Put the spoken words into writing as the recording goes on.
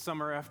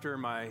Summer after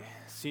my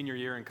senior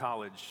year in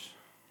college,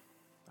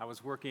 I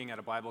was working at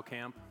a Bible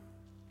camp.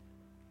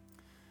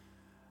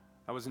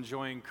 I was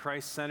enjoying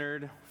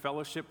Christ-centered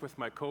fellowship with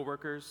my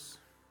coworkers.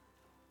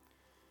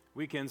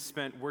 Weekends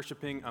spent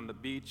worshiping on the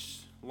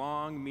beach,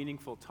 long,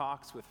 meaningful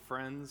talks with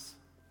friends,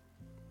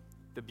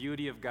 the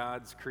beauty of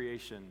God's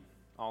creation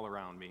all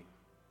around me.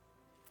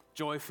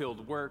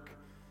 Joy-filled work,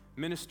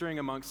 ministering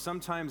amongst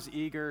sometimes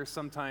eager,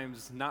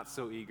 sometimes not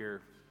so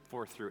eager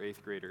 4th through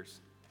 8th graders.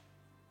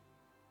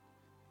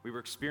 We were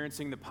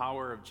experiencing the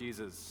power of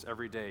Jesus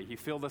every day. He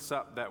filled us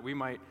up that we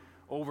might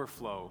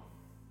overflow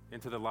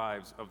into the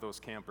lives of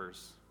those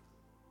campers.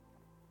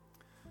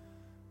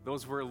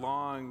 Those were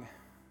long,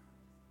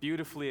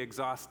 beautifully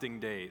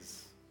exhausting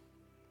days.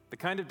 The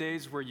kind of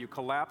days where you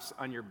collapse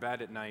on your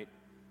bed at night,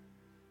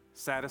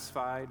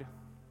 satisfied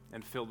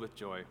and filled with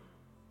joy.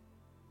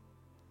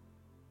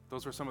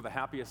 Those were some of the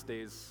happiest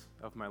days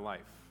of my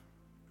life.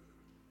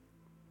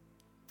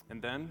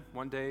 And then,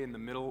 one day in the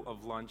middle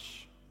of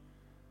lunch,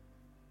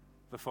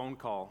 the phone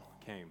call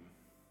came.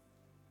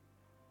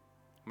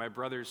 My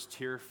brother's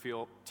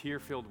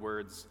tear-filled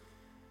words,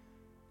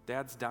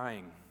 "Dad's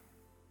dying.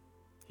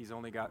 He's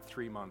only got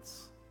 3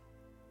 months."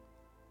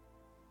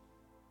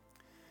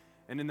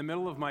 And in the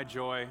middle of my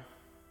joy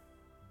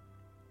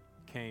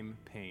came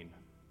pain.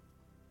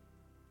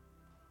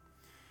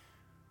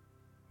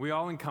 We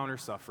all encounter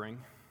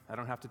suffering. I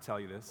don't have to tell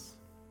you this.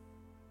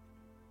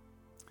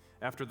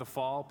 After the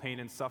fall,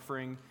 pain and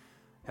suffering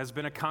has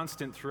been a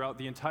constant throughout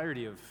the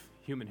entirety of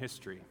human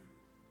history.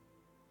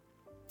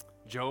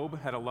 Job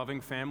had a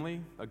loving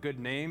family, a good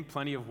name,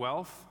 plenty of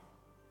wealth,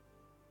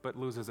 but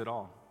loses it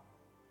all.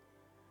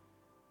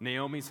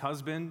 Naomi's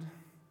husband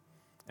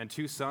and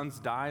 2 sons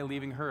die,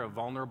 leaving her a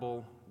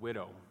vulnerable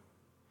widow.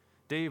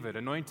 David,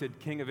 anointed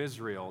king of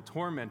Israel,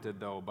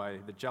 tormented, though, by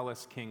the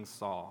jealous King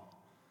Saul.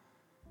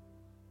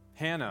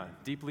 Hannah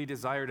deeply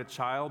desired a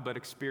child, but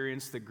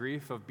experienced the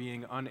grief of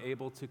being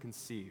unable to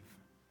conceive.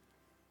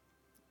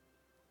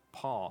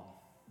 Paul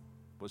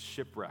was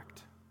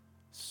shipwrecked,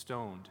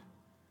 stoned,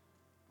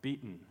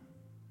 beaten,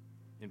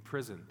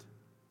 imprisoned.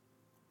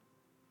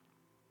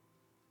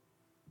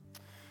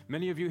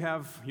 Many of you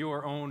have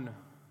your own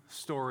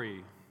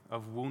story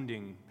of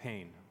wounding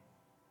pain.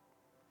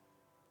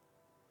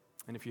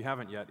 And if you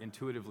haven't yet,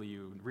 intuitively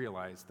you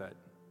realize that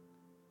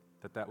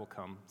will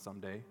come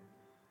someday.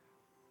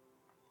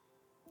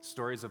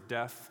 Stories of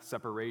death,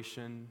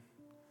 separation,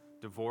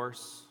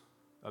 divorce,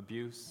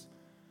 abuse,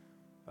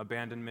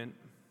 abandonment,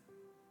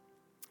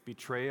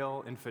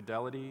 betrayal,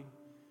 infidelity,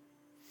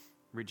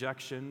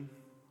 rejection,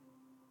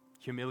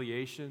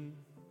 humiliation,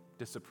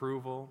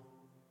 disapproval,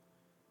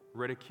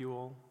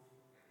 ridicule,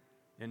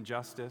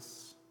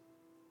 injustice,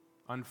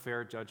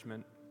 unfair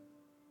judgment.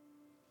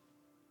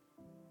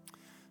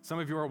 Some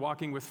of you are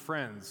walking with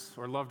friends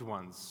or loved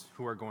ones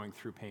who are going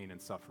through pain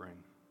and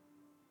suffering.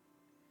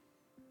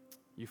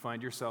 You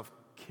find yourself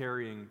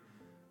carrying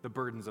the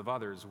burdens of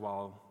others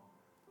while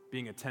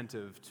being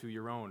attentive to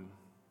your own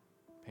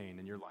pain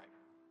in your life.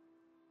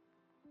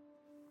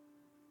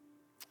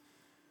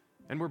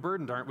 And we're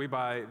burdened, aren't we,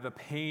 by the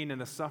pain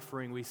and the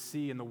suffering we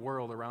see in the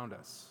world around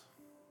us.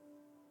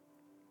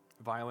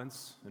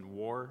 Violence and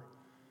war,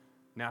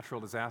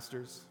 natural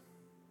disasters,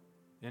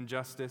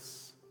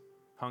 injustice,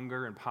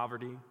 hunger and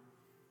poverty,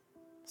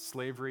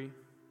 slavery,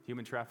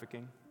 human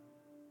trafficking.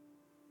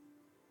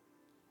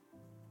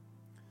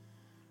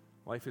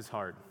 Life is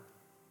hard.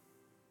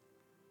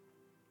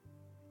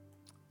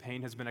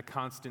 Pain has been a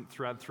constant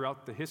thread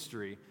throughout the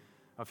history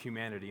of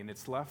humanity, and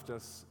it's left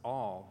us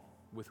all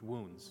with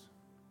wounds.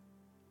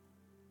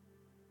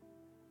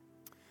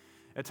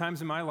 At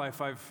times in my life,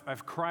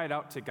 I've cried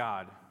out to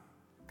God,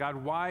 "God,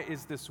 why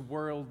is this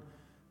world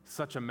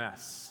such a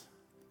mess?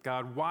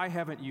 God, why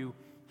haven't you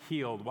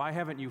healed? Why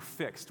haven't you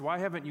fixed? Why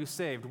haven't you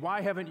saved? Why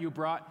haven't you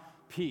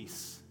brought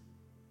peace?"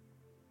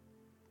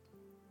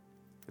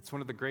 It's one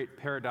of the great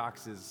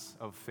paradoxes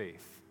of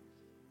faith.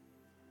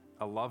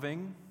 A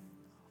loving,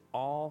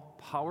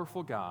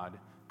 all-powerful God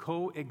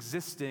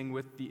coexisting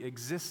with the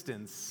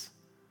existence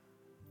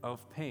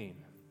of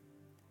pain.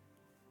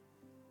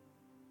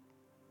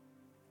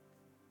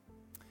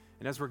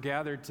 And as we're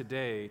gathered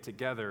today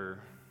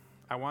together,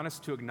 I want us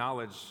to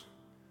acknowledge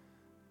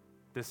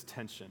this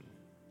tension.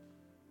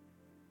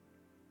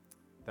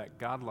 That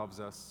God loves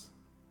us,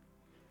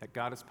 that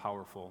God is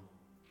powerful,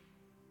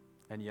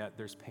 and yet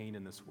there's pain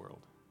in this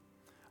world.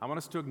 I want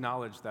us to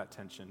acknowledge that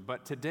tension.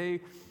 But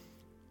today,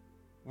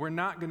 we're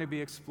not going to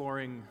be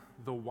exploring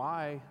the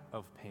why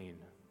of pain.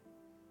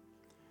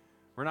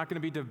 We're not going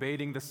to be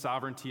debating the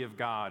sovereignty of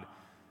God,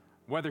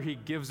 whether he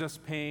gives us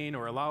pain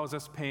or allows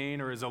us pain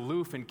or is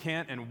aloof and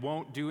can't and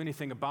won't do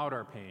anything about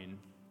our pain.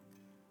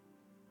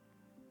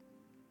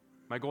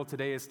 My goal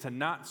today is to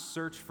not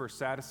search for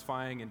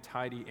satisfying and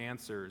tidy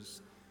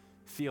answers,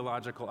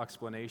 theological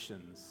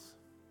explanations.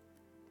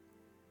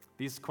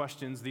 These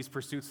questions, these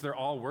pursuits, they're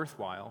all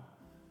worthwhile.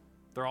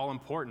 They're all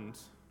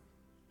important.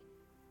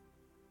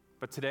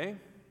 But today,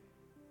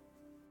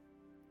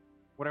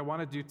 what I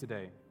want to do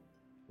today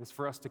is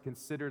for us to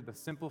consider the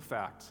simple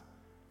fact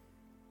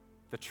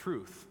the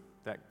truth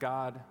that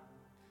God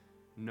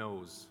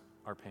knows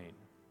our pain,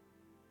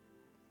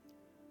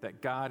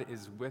 that God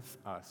is with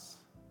us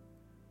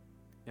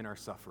in our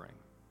suffering.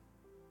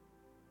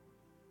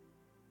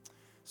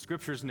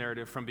 Scripture's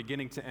narrative from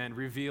beginning to end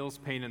reveals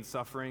pain and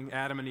suffering.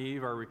 Adam and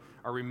Eve are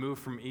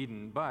removed from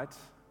Eden, but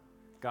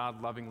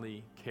God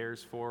lovingly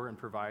cares for and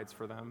provides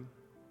for them.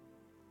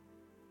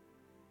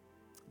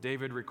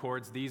 David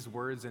records these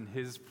words in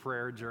his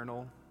prayer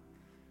journal.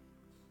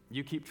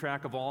 You keep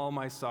track of all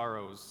my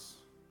sorrows.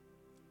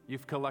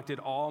 You've collected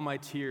all my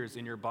tears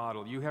in your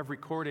bottle. You have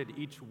recorded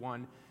each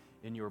one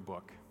in your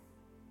book.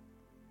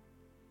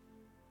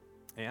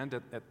 And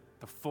at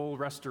the full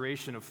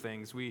restoration of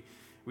things, we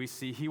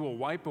see he will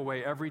wipe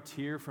away every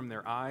tear from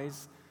their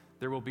eyes.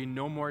 There will be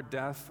no more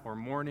death or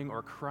mourning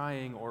or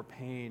crying or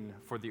pain,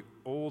 for the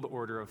old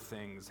order of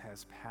things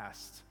has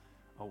passed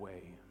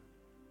away.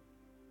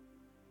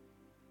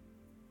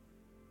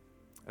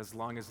 As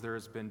long as there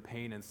has been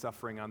pain and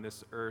suffering on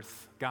this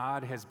earth,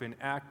 God has been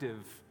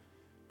active,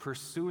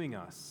 pursuing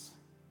us,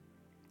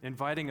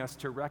 inviting us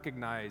to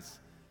recognize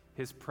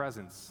his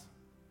presence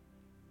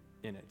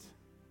in it.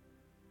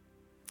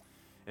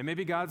 And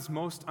maybe God's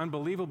most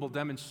unbelievable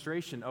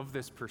demonstration of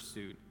this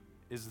pursuit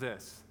is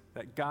this,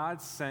 that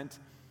God sent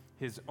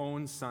his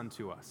own Son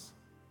to us.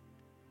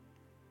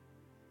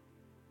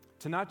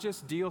 To not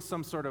just deal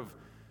some sort of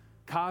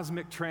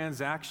cosmic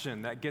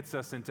transaction that gets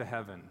us into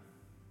heaven,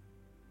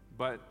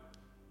 but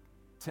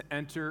to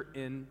enter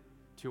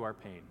into our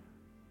pain.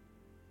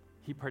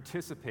 He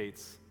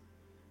participates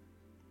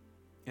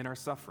in our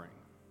suffering.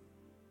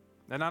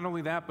 And not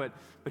only that, but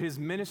his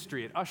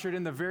ministry, it ushered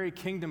in the very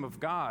kingdom of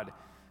God,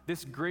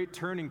 this great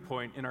turning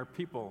point in our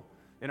people,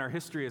 in our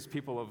history as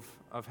people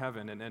of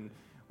heaven, and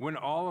when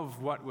all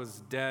of what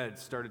was dead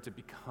started to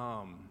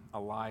become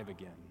alive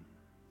again.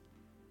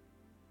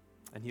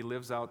 And he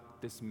lives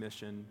out this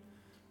mission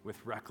with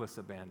reckless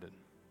abandon.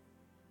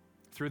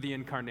 Through the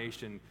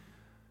incarnation,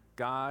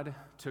 God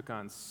took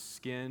on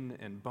skin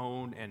and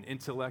bone and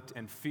intellect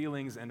and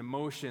feelings and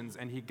emotions,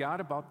 and he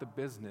got about the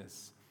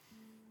business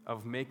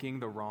of making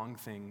the wrong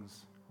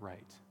things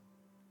right,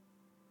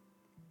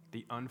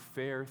 the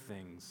unfair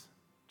things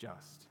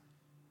just,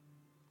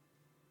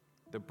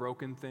 the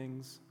broken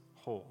things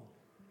whole.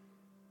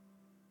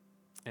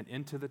 And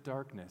into the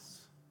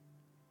darkness,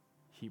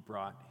 he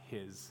brought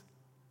his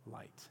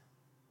light.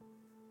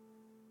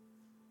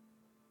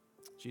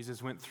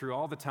 Jesus went through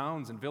all the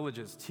towns and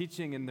villages,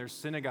 teaching in their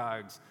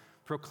synagogues,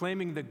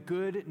 proclaiming the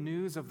good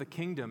news of the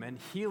kingdom and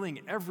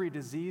healing every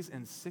disease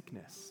and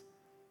sickness.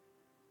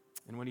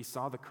 And when he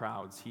saw the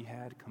crowds, he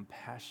had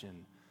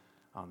compassion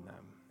on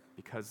them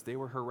because they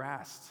were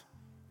harassed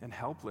and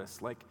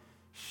helpless like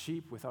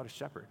sheep without a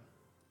shepherd.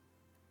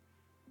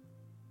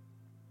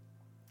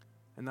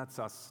 And that's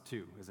us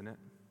too, isn't it?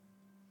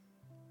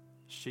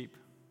 Sheep.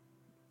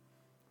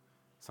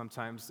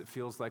 Sometimes it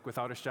feels like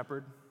without a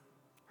shepherd,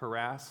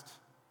 harassed,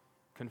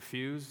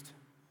 confused,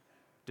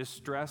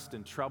 distressed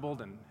and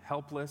troubled and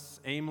helpless,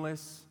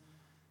 aimless,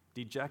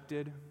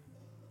 dejected,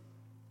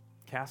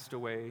 cast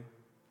away,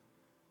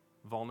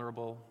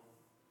 vulnerable,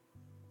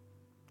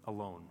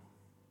 alone.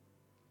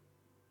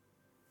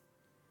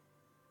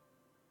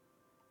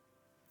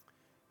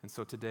 And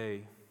so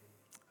today,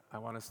 I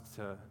want us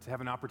to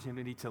have an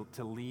opportunity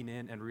to lean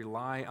in and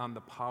rely on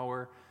the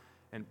power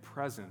and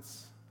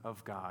presence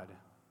of God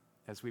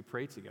as we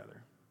pray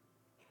together.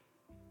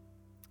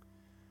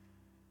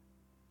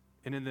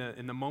 And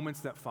in the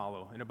moments that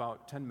follow, in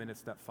about 10 minutes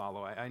that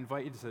follow, I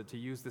invite you to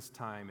use this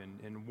time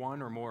in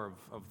one or more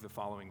of the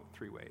following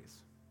three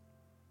ways.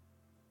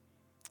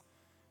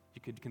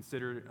 You could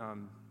consider,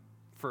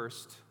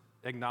 first,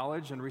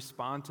 acknowledge and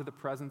respond to the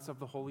presence of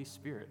the Holy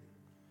Spirit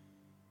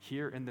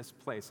here in this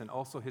place, and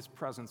also his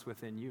presence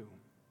within you.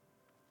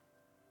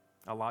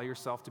 Allow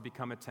yourself to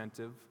become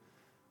attentive,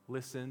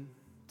 listen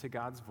to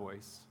God's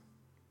voice,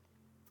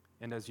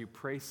 and as you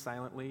pray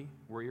silently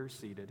where you're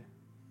seated,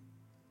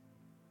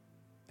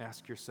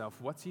 ask yourself,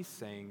 what's he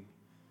saying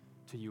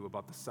to you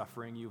about the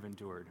suffering you've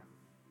endured?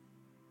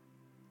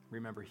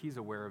 Remember, he's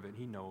aware of it,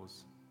 he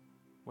knows.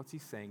 What's he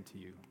saying to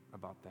you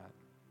about that?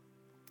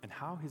 And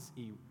how is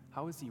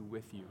he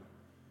with you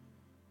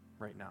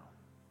right now?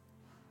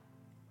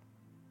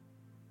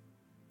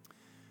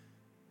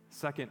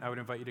 Second, I would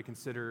invite you to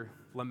consider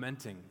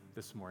lamenting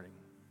this morning.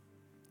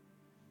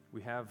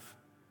 We have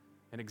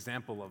an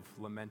example of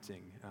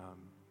lamenting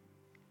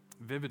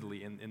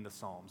vividly in the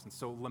Psalms. And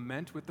so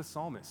lament with the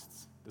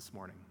psalmists this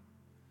morning.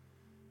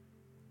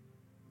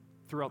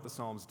 Throughout the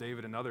Psalms,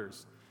 David and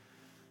others,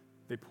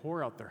 they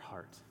pour out their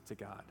heart to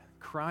God,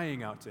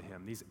 crying out to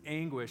him. These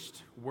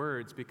anguished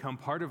words become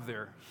part of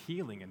their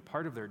healing and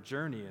part of their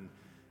journey.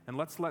 And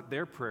let's let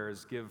their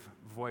prayers give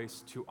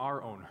voice to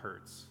our own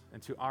hurts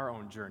and to our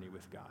own journey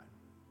with God.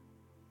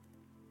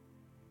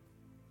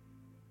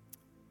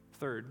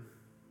 Third,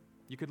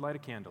 you could light a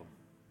candle.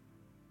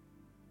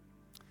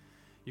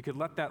 You could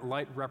let that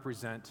light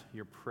represent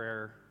your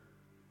prayer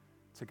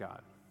to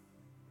God.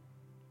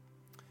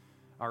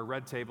 Our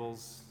red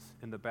tables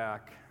in the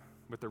back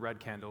with the red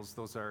candles,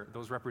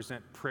 those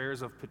represent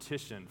prayers of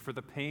petition for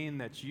the pain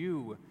that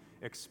you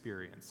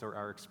experience or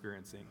are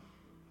experiencing.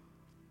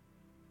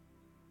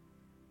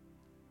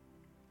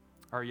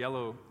 Our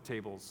yellow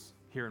tables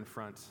here in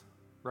front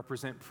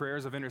represent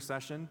prayers of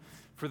intercession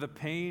for the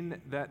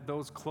pain that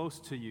those close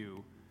to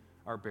you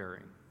are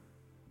bearing.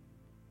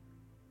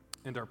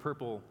 And our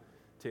purple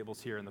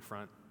tables here in the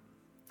front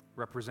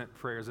represent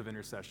prayers of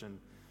intercession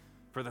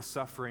for the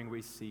suffering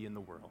we see in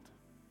the world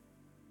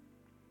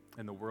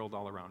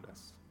all around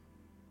us.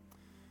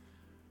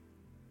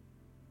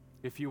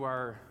 If you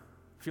are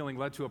feeling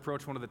led to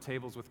approach one of the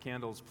tables with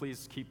candles,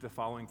 please keep the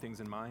following things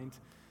in mind.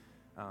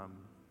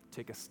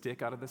 Take a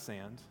stick out of the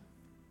sand,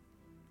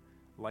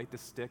 light the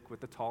stick with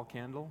the tall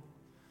candle,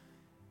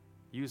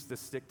 use the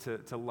stick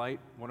to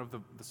light one of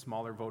the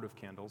smaller votive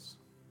candles,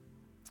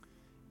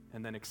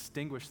 and then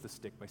extinguish the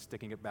stick by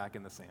sticking it back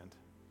in the sand.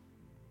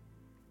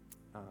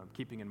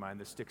 Keeping in mind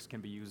the sticks can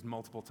be used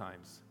multiple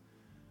times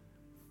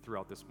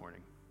throughout this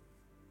morning.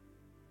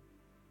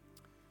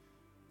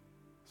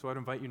 So I'd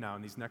invite you now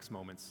in these next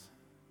moments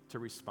to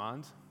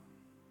respond,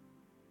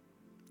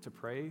 to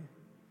pray,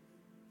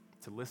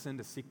 to listen,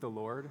 to seek the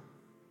Lord.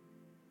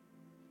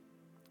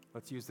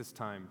 Let's use this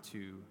time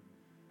to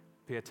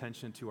pay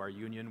attention to our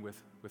union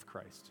with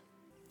Christ.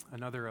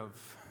 Another of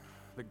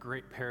the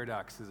great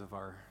paradoxes of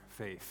our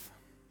faith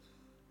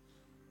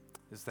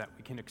is that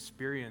we can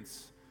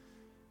experience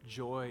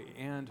joy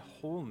and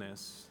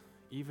wholeness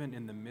even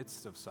in the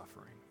midst of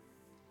suffering.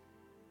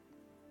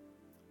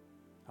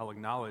 I'll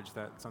acknowledge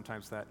that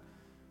sometimes that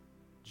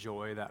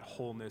joy, that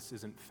wholeness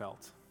isn't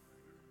felt,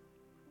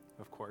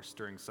 of course,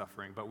 during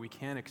suffering, but we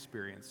can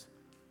experience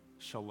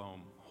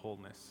shalom,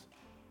 wholeness,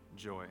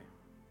 joy.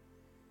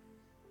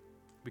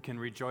 We can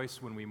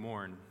rejoice when we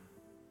mourn,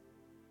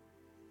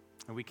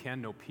 and we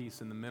can know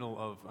peace in the middle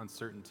of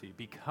uncertainty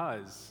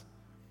because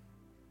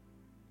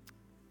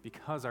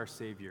our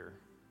Savior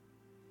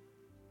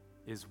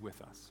is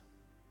with us.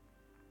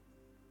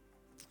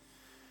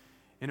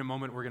 In a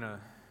moment, we're going to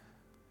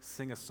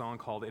sing a song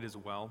called It Is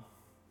Well.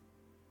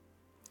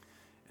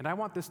 And I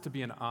want this to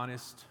be an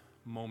honest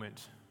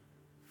moment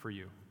for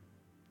you.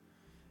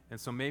 And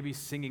so maybe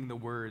singing the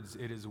words,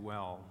 "It is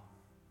well,"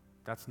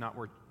 that's not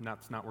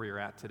where you're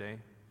at today.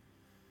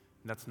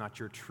 That's not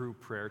your true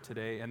prayer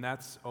today, and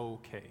that's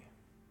okay.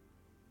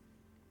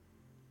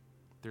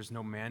 There's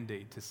no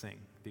mandate to sing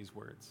these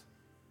words.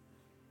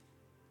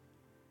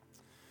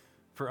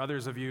 For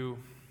others of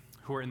you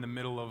who are in the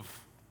middle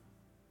of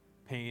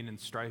pain and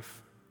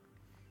strife,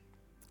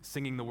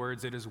 singing the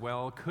words, "It is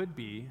well," could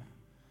be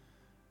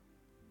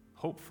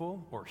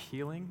hopeful or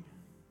healing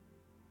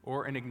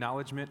or an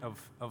acknowledgement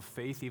of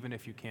faith, even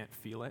if you can't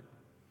feel it.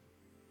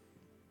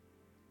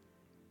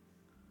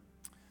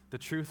 The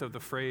truth of the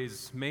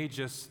phrase may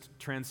just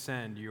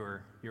transcend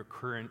your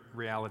current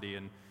reality,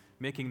 and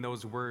making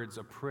those words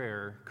a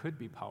prayer could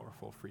be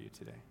powerful for you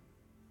today.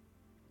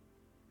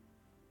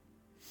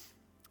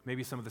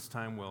 Maybe some of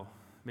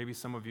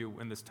you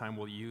in this time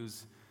will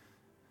use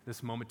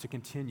this moment to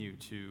continue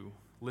to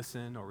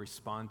listen or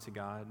respond to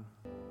God.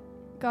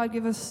 God,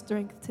 give us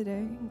strength today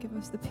and give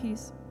us the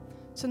peace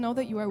to know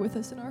that you are with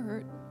us in our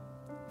hurt.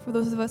 For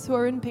those of us who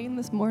are in pain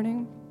this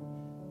morning,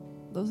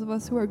 those of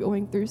us who are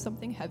going through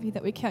something heavy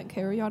that we can't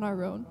carry on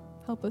our own,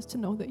 help us to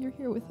know that you're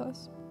here with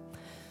us.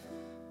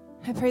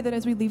 I pray that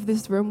as we leave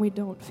this room, we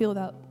don't feel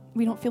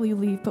you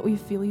leave, but we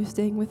feel you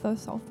staying with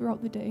us all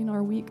throughout the day and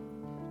our week.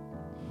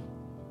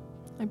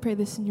 I pray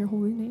this in your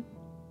holy name.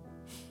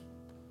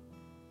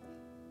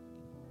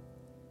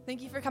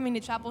 Thank you for coming to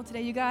chapel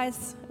today, you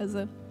guys. It was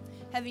a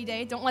heavy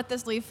day. Don't let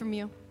this leave from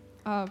you.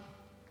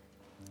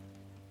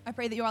 I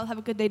pray that you all have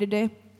a good day today.